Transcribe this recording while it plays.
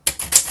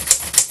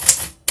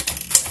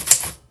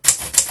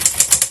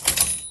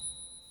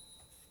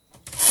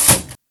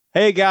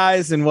Hey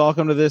guys, and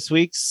welcome to this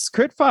week's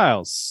Crit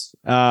Files.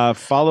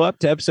 Follow up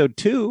to episode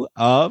 2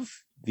 of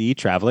the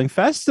Traveling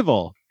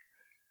Festival.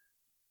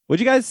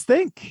 What'd you guys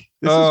think?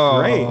 This is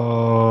great.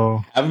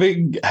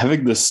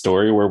 Having this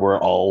story where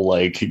we're all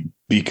like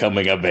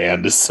becoming a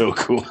band is so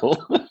cool.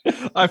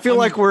 I feel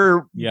like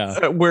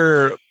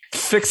we're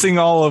fixing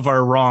all of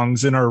our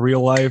wrongs in our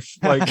real life.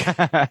 Like,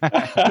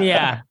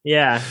 yeah.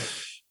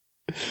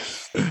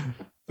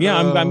 Yeah,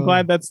 I'm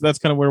glad that's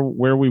kind of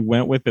where we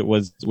went with it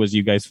was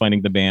you guys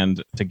finding the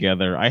band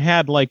together. I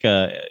had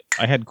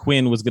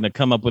Quinn was going to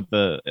come up with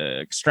the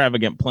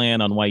extravagant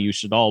plan on why you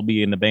should all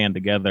be in the band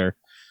together.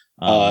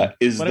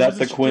 Is that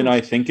the Quinn?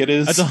 I think it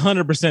is. That's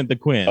 100% the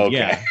Quinn.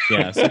 Okay.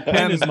 Yeah. So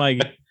Quinn is my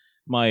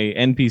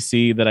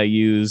NPC that I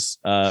use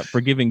for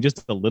giving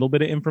just a little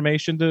bit of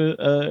information to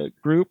a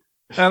group.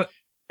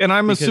 And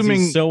I'm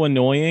assuming he's so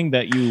annoying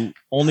that you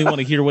only want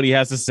to hear what he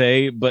has to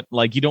say, but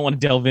like you don't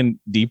want to delve in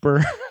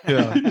deeper.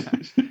 Yeah.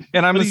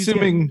 And I'm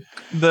assuming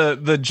the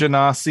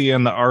Genasi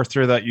and the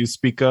Arthur that you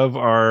speak of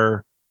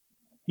are.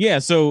 Yeah.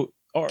 So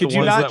could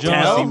you not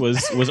tell?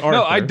 Was Arthur?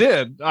 No, I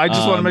did. I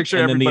just want to make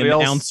sure and everybody then the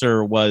else.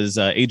 announcer was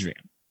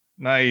Adrian.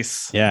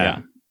 Nice.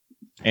 Yeah.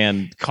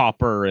 And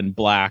copper and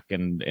black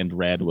and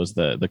red was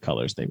the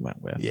colors they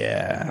went with.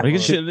 Yeah. Like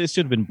it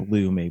should have been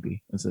blue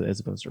maybe as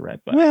opposed to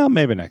red. But well,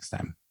 maybe next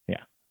time.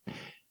 Yeah.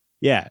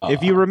 Yeah.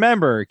 If you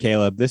remember,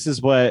 Caleb, this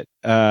is what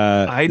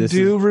I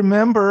do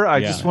remember. I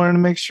just wanted to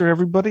make sure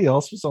everybody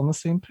else was on the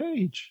same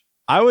page.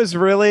 I was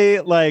really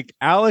like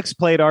Alex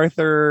played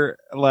Arthur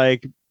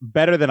like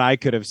better than I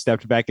could have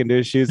stepped back into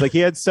his shoes. Like he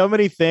had so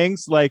many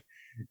things like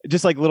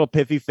just like little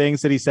pithy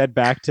things that he said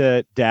back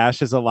to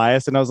Dash as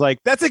Elias. And I was like,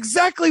 that's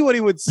exactly what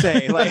he would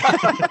say. Like,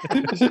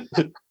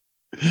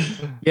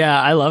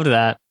 Yeah, I loved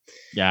that.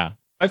 Yeah.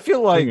 I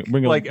feel like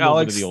bring like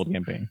Alex, the old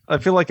campaign. I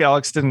feel like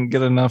Alex didn't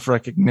get enough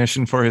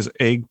recognition for his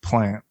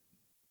eggplant,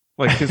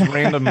 like his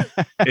random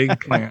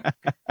eggplant.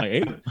 My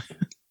egg?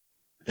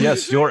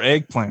 Yes, your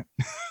eggplant.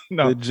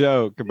 No, the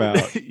joke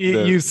about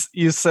you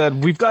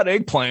said we've got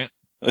eggplant.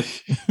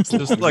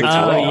 Just like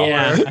Oh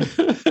yeah,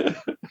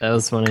 that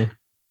was funny.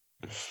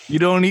 You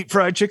don't eat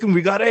fried chicken.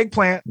 We got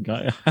eggplant.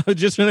 I was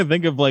just trying to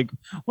think of like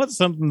what's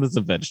something that's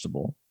a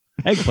vegetable.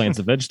 Eggplant's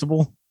a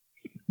vegetable.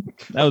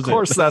 That was of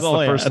course, that's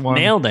the first one.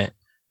 Nailed it.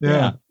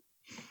 Yeah.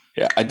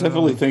 Yeah, I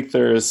definitely think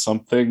there is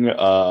something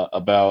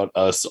about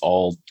us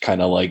all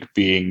kind of like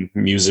being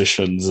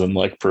musicians and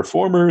like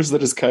performers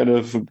that is kind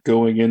of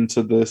going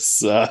into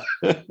this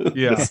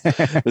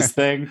this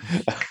thing.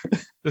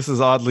 This is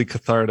oddly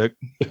cathartic.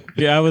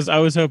 Yeah, I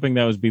was hoping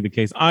that would be the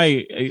case.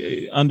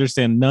 I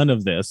understand none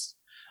of this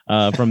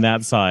from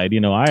that side.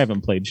 You know, I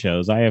haven't played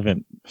shows. I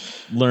haven't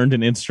learned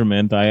an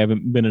instrument. I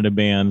haven't been in a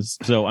band.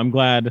 So I'm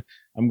glad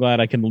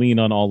I can lean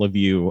on all of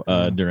you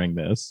during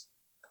this.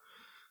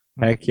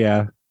 Heck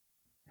yeah.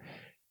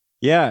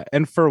 Yeah,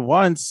 and for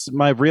once,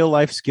 my real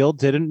life skill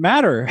didn't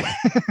matter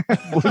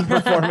when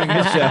performing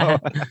a show.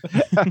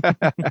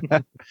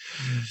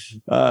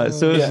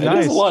 So it's nice. It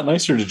is a lot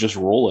nicer to just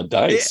roll a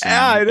dice.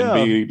 Yeah, I know.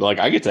 And be like,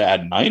 I get to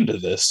add 9 to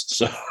this.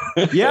 So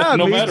yeah,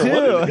 no me matter too.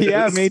 what it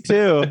Yeah, is. me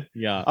too.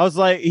 Yeah, I was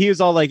like, he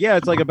was all like, yeah,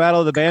 it's like a battle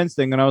of the bands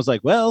thing, and I was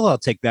like, well, I'll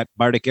take that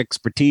bardic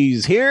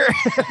expertise here.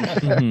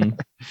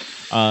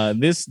 Mm-hmm.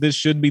 This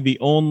should be the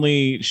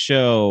only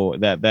show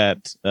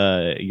that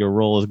your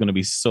role is going to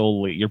be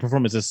your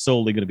performance is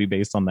solely going to be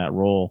based on that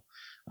role.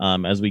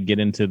 As we get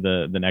into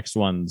the next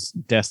ones,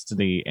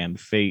 destiny and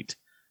fate,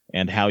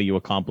 and how you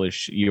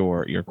accomplish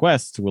your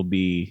quest will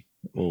bigger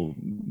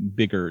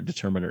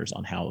determiners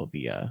on how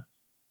the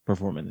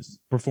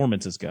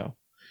performances go.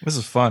 This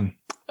is fun.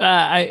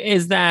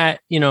 Is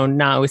that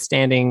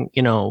notwithstanding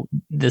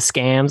the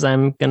scams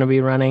I'm going to be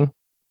running?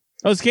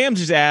 Oh, scams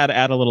just add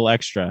a little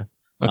extra.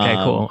 Okay,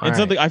 cool. And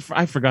something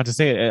I forgot to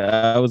say.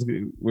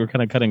 We were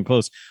kind of cutting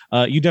close.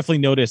 You definitely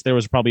noticed there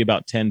was probably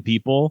about 10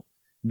 people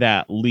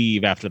that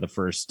leave after the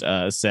first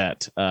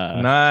set.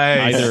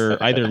 Nice.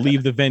 Either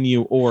leave the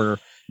venue or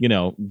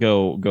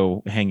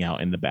go hang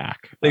out in the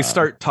back. They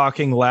start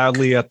talking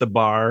loudly at the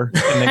bar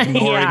and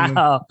ignoring.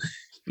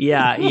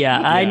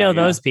 Yeah. I know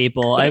those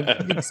people. I've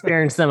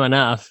experienced them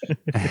enough.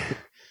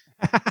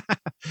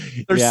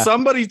 There's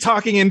somebody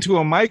talking into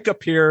a mic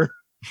up here.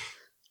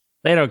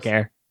 They don't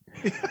care.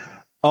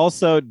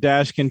 Also,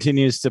 Dash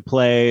continues to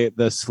play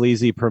the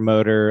sleazy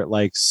promoter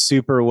like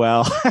super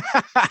well.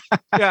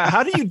 Yeah,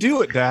 how do you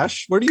do it,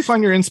 Dash? Where do you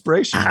find your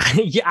inspiration?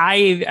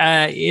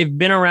 I've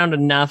been around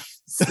enough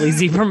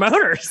sleazy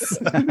promoters.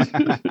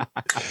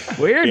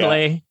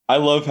 Weirdly. Yeah. I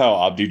love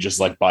how Abdi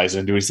just like buys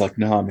into it. He's like,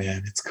 nah,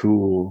 man, it's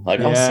cool. Like,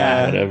 I'll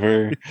sign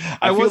whatever.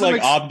 I feel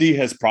like Abdi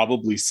has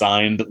probably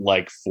signed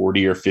like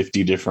 40 or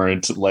 50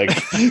 different like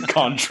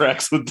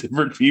contracts with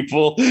different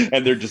people,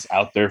 and they're just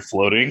out there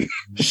floating.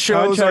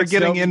 Shows are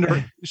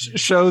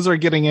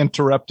getting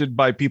interrupted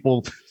by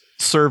people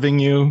serving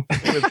you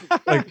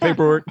with like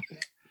paperwork.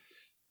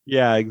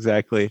 Yeah,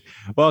 exactly.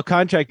 Well,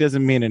 contract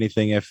doesn't mean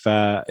anything if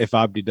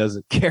Abdi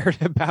doesn't care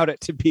about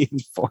it to be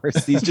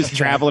enforced. He's just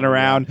traveling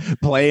around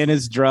playing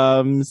his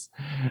drums.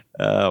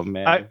 Oh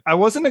man. I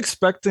wasn't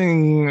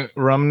expecting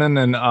Rumnan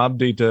and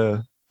Abdi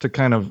to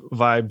kind of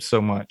vibe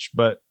so much,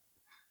 but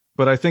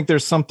I think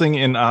there's something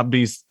in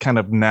Abdi's kind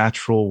of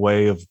natural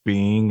way of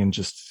being and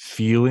just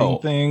feeling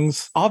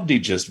things. Abdi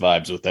just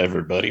vibes with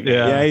everybody, man.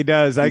 Yeah, he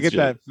does. I get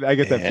that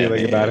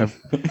feeling about him.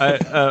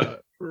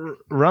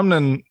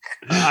 Rumnan,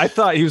 I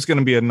thought he was going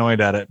to be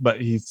annoyed at it, but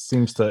he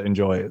seems to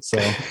enjoy it. So,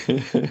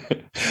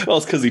 well,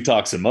 it's because he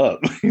talks him up.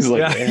 He's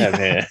like, yeah,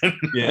 man.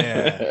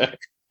 Yeah.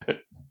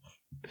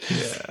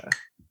 Yeah.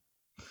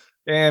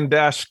 And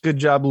Dash, good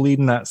job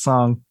leading that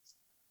song.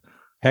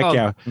 Heck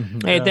yeah.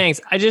 Hey, thanks.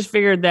 I just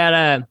figured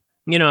that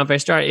if I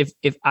start,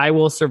 if I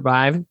Will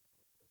Survive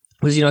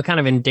was, kind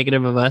of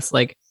indicative of us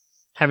like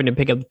having to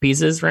pick up the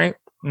pieces, right?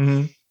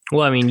 Mm-hmm.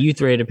 Well, I mean, you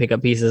three had to pick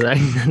up pieces. I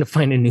had to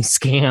find a new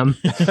scam.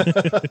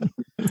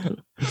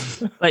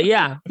 But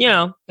yeah,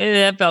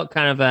 that felt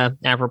kind of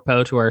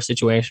apropos to our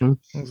situation.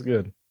 It was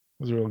good. It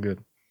was real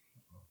good.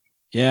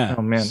 Yeah.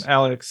 Oh man,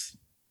 Alex,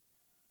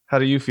 how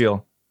do you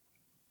feel?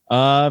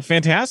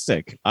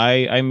 Fantastic.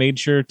 I made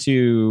sure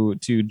to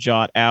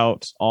jot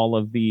out all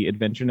of the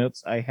adventure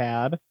notes I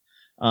had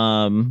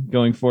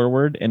going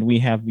forward, and we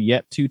have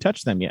yet to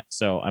touch them yet.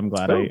 So I'm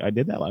glad I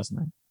did that last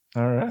night.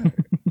 All right.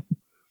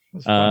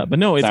 But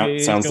no,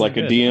 it sounds like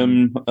a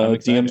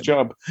DM's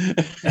job.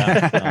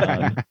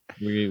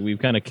 We've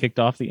kind of kicked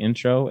off the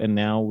intro, and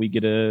now we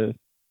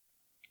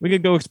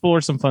could go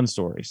explore some fun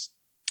stories.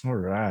 All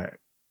right.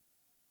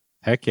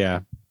 Heck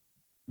yeah.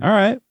 All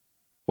right.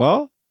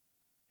 Well,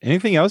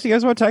 anything else you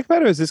guys want to talk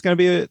about, or is this going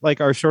to be like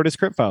our shortest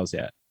Crypt Files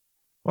yet?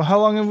 Well, how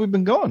long have we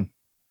been going?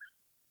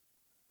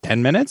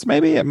 10 minutes,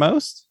 maybe at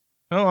most.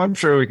 Oh, I'm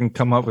sure we can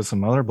come up with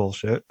some other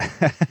bullshit.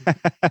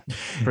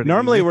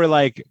 Normally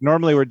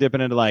we're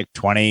dipping into like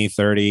 20,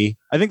 30.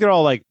 I think they're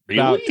all like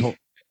really?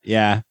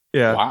 Yeah.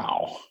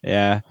 Wow.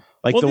 Yeah.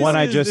 Like the one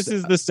this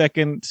is the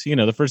second,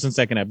 the first and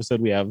second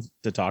episode we have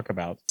to talk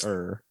about,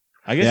 or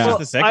I guess just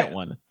the second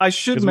one. I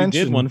should mention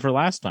we did one for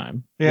last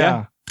time.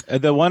 Yeah.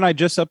 The one I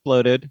just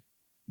uploaded.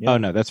 Yeah. Oh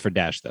no, that's for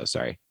Dash though.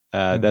 Sorry.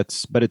 But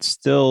it's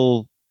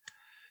still,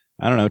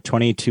 I don't know,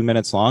 22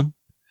 minutes long.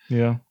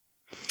 Yeah.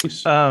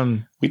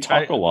 We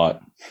talk a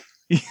lot.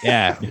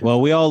 Yeah. Well,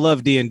 we all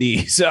love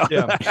D&D. So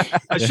yeah.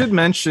 I should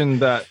mention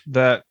that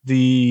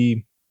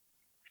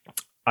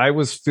I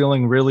was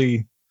feeling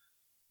really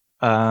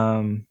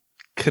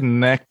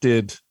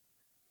connected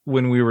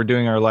when we were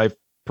doing our live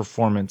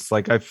performance.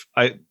 Like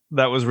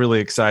that was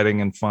really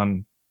exciting and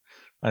fun,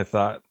 I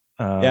thought.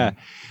 Yeah.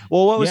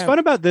 Well, what was fun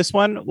about this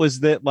one was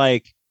that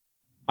like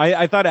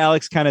I thought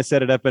Alex kind of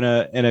set it up in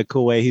a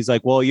cool way. He's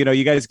like, well,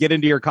 you guys get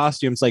into your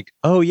costumes. Like,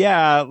 oh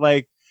yeah,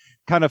 like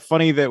kind of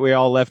funny that we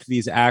all left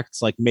these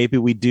acts. Like maybe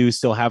we do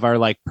still have our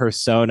like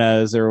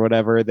personas or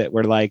whatever that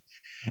we're like.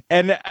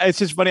 And it's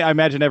just funny. I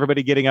imagine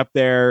everybody getting up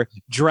there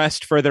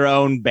dressed for their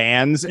own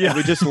bands. Yeah. And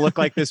we just look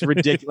like this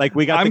ridiculous. Like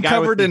we got. I'm the guy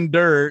covered in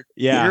dirt.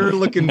 Yeah, you're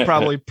looking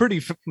probably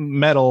pretty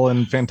metal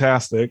and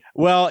fantastic.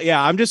 Well,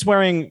 yeah, I'm just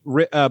wearing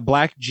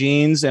black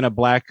jeans and a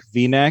black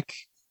V-neck.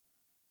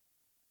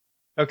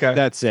 Okay,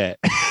 that's it.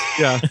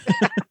 Yeah.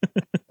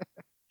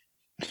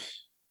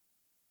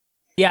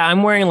 Yeah,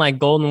 I'm wearing like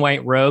gold and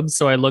white robes,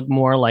 so I look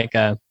more like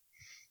the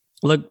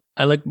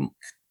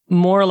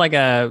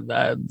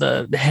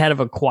head of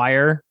a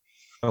choir.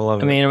 I love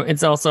it. I mean,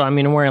 it's also, I'm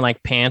wearing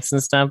like pants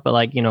and stuff, but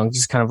like,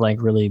 just kind of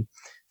like really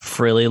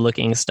frilly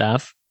looking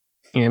stuff.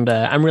 And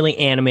I'm really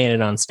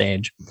animated on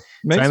stage.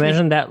 So I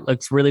imagine that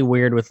looks really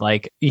weird with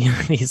like,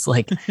 he's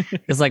like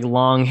this like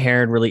long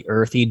haired, really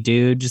earthy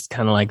dude, just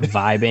kind of like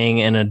vibing,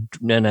 and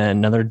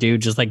another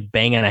dude just like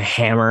banging a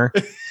hammer.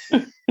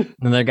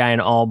 Another guy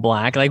in all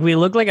black. Like we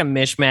look like a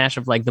mishmash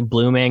of like the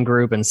Blue Man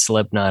Group and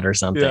Slipknot or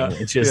something. Yeah,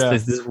 it's just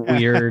this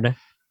weird.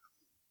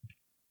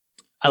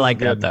 I like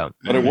that though.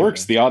 But it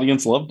works. The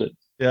audience loved it.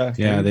 Yeah.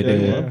 Yeah, they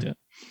did. Loved it.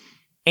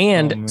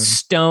 And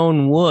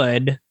Stone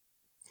Wood.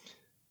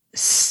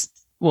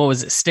 What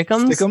was it?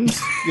 Stickums? Stickums?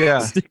 Yeah.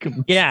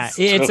 Stickums. Yeah.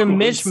 It's a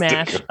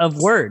mishmash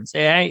of words.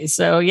 Yeah.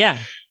 So yeah.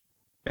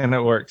 And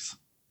it works.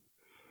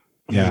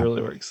 Yeah. It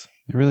really works.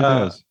 It really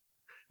does.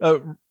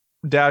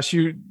 Dash,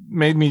 you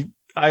made me.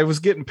 I was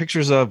getting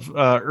pictures of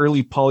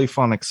early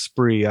Polyphonic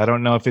Spree. I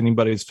don't know if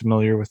anybody's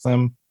familiar with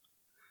them.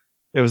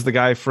 It was the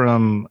guy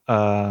from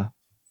it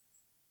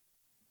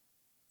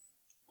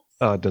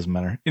doesn't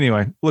matter.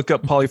 Anyway, look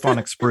up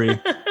Polyphonic Spree.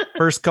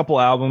 First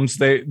couple albums,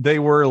 they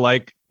were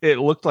like, it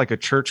looked like a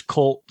church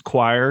cult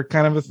choir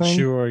kind of a thing.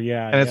 Sure,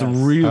 yeah. And it's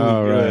really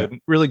good,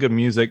 really good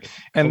music.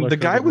 And the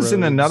guy was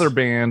in another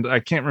band. I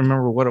can't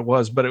remember what it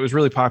was, but it was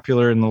really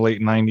popular in the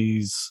late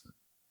 90s.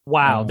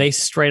 Wow, they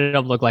straight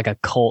up look like a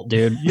cult,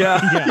 dude.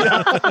 Yeah.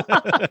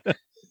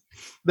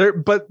 They're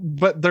but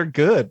they're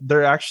good.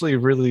 They're actually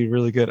really,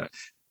 really good.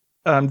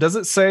 Does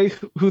it say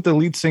who the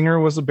lead singer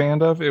was a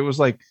band of? It was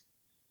like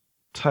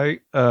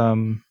tight.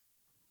 Well,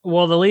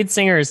 the lead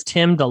singer is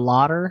Tim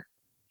DeLauder.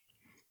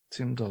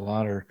 Tim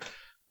DeLauder.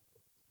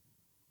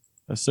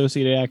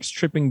 Associated acts: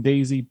 Tripping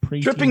Daisy,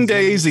 Tripping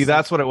Daisy.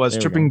 That's what it was.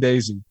 Tripping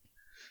Daisy.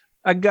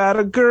 I got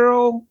a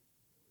girl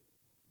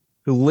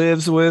who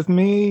lives with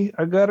me.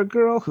 I got a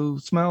girl who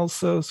smells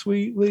so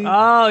sweetly.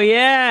 Oh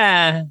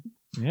yeah.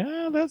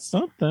 Yeah, that's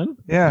something.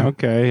 Yeah.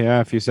 Okay.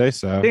 Yeah, if you say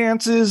so.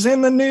 Dances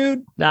in the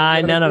nude.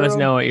 None of us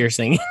know what you're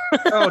singing.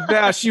 Oh,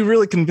 Dash, you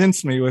really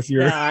convinced me with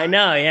your. Yeah, I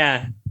know.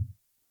 Yeah.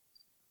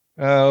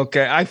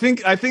 Okay. I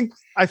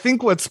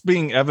think what's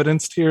being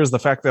evidenced here is the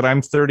fact that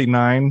I'm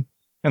 39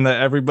 and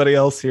that everybody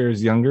else here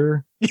is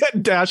younger. Yeah,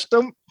 Dash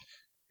them.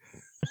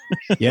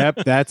 Yep,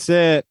 that's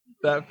it.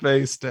 That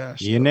face, Dash.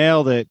 You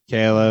nailed it,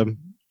 Caleb.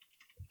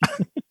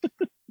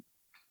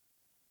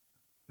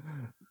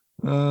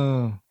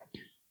 Oh.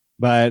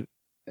 But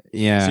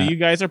yeah. So you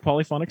guys are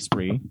Polyphonic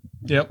Spree.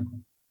 Yep.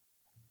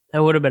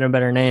 That would have been a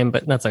better name,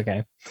 but that's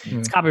okay.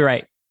 It's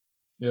copyright.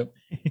 Yep.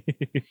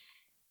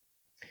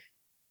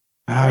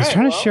 I was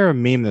trying to share a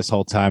meme this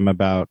whole time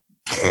about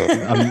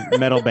a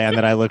metal band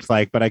that I looked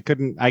like, but I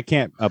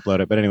can't upload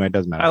it. But anyway, it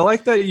doesn't matter. I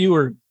like that you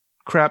were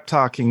crap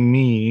talking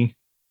me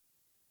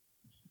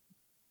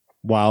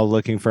while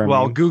looking for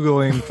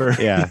Googling for.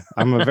 Yeah,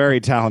 I'm a very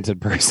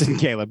talented person,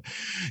 Caleb.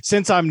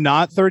 Since I'm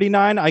not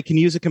 39, I can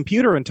use a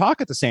computer and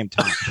talk at the same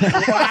time.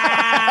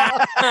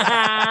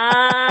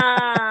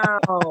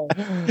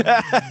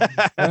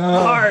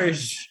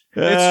 Harsh.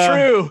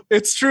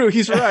 It's true.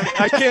 He's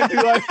right. I can't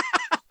do like.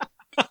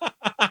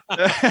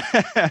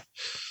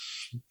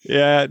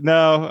 Yeah,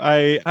 no,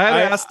 I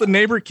asked the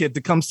neighbor kid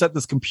to come set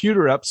this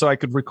computer up so I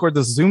could record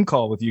this Zoom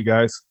call with you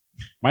guys.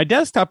 My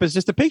desktop is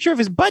just a picture of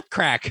his butt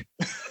crack.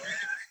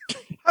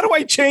 How do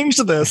I change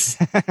this?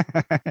 All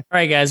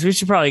right, guys, we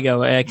should probably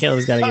go.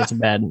 Caleb's got to get to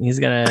bed. He's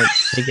going to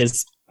take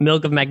his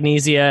milk of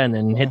magnesia and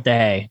then hit the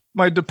hay.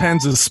 My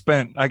Depends is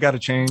spent. I got to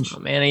change. Oh,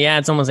 man, yeah,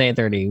 it's almost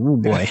 8:30. Oh,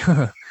 boy.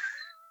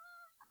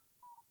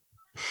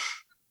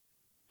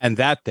 And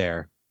that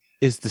there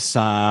is the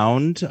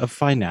sound of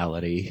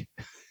finality.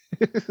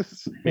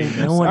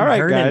 No one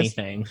heard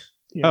anything.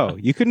 Yeah. Oh,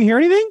 you couldn't hear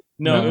anything?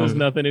 No, it was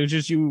nothing. It was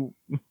just you.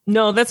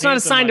 No, that's not a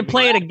sign to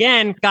play it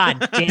again.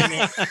 God damn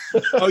it.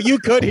 Oh, you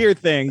could hear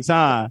things,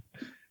 huh?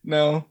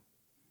 No.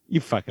 You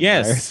fucking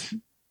Yes.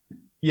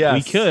 Yes.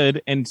 We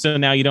could. And so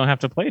now you don't have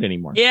to play it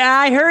anymore. Yeah,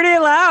 I heard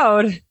it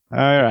loud.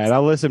 All right,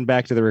 I'll listen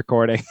back to the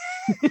recording.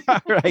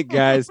 All right,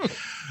 guys.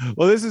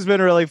 Well, this has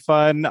been really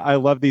fun. I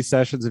love these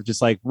sessions of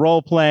just like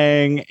role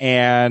playing,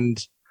 and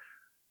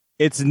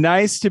it's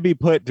nice to be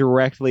put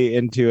directly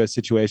into a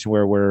situation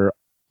where we're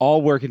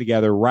all working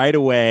together right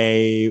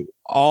away.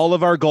 All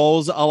of our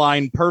goals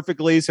align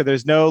perfectly, so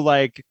there's no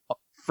like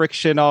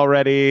friction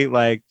already.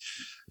 Like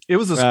it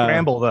was a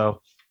scramble,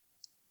 though.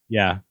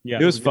 Yeah,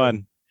 it was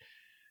fun.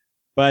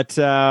 But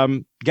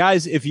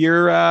guys, if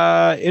you're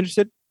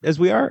interested, as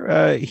we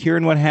are,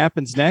 hearing what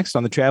happens next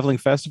on the Traveling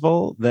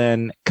Festival,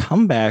 then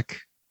come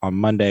back on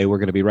Monday. We're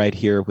going to be right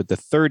here with the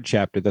third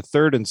chapter, the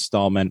third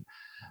installment,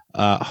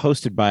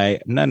 hosted by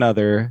none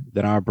other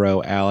than our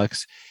bro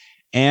Alex.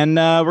 And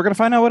we're going to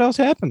find out what else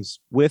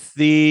happens with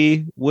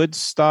the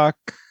Woodstock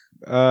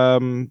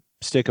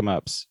stick 'em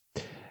ups.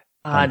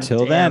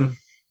 Until then,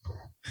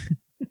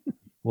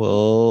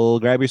 we'll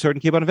grab your sword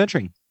and keep on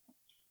adventuring.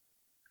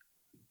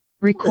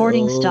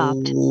 Recording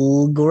stopped.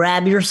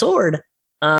 Grab your sword.